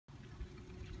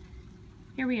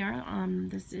Here we are.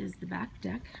 This is the back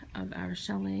deck of our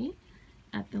chalet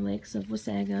at the Lakes of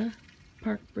Wasaga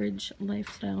Parkbridge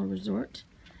Lifestyle Resort,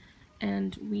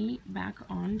 and we back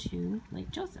onto Lake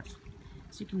Joseph.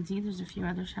 So you can see there's a few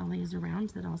other chalets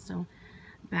around that also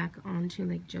back onto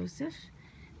Lake Joseph,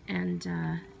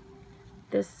 and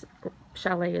this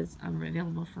chalet is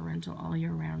available for rental all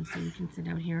year round, so you can sit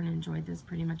out here and enjoy this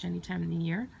pretty much any time of the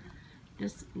year.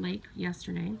 This lake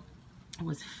yesterday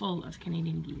was full of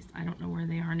Canadian geese. I don't know where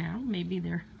they are now. Maybe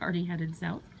they're already headed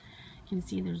south. You can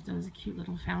see there's those cute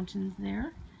little fountains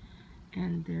there,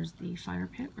 and there's the fire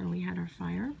pit where we had our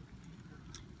fire.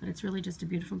 But it's really just a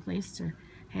beautiful place to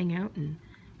hang out and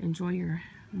enjoy your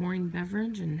morning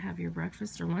beverage and have your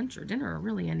breakfast or lunch or dinner or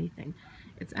really anything.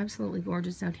 It's absolutely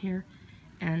gorgeous out here,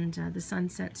 and the sun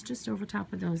sets just over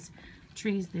top of those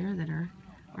trees there that are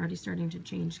already starting to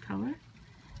change color.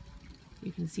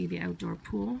 You can see the outdoor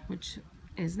pool, which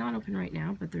is not open right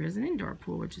now, but there is an indoor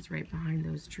pool, which is right behind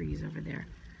those trees over there.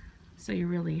 So you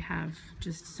really have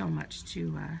just so much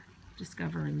to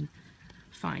discover and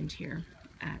find here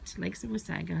at Lakes of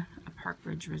Wasaga, a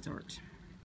Parkbridge resort.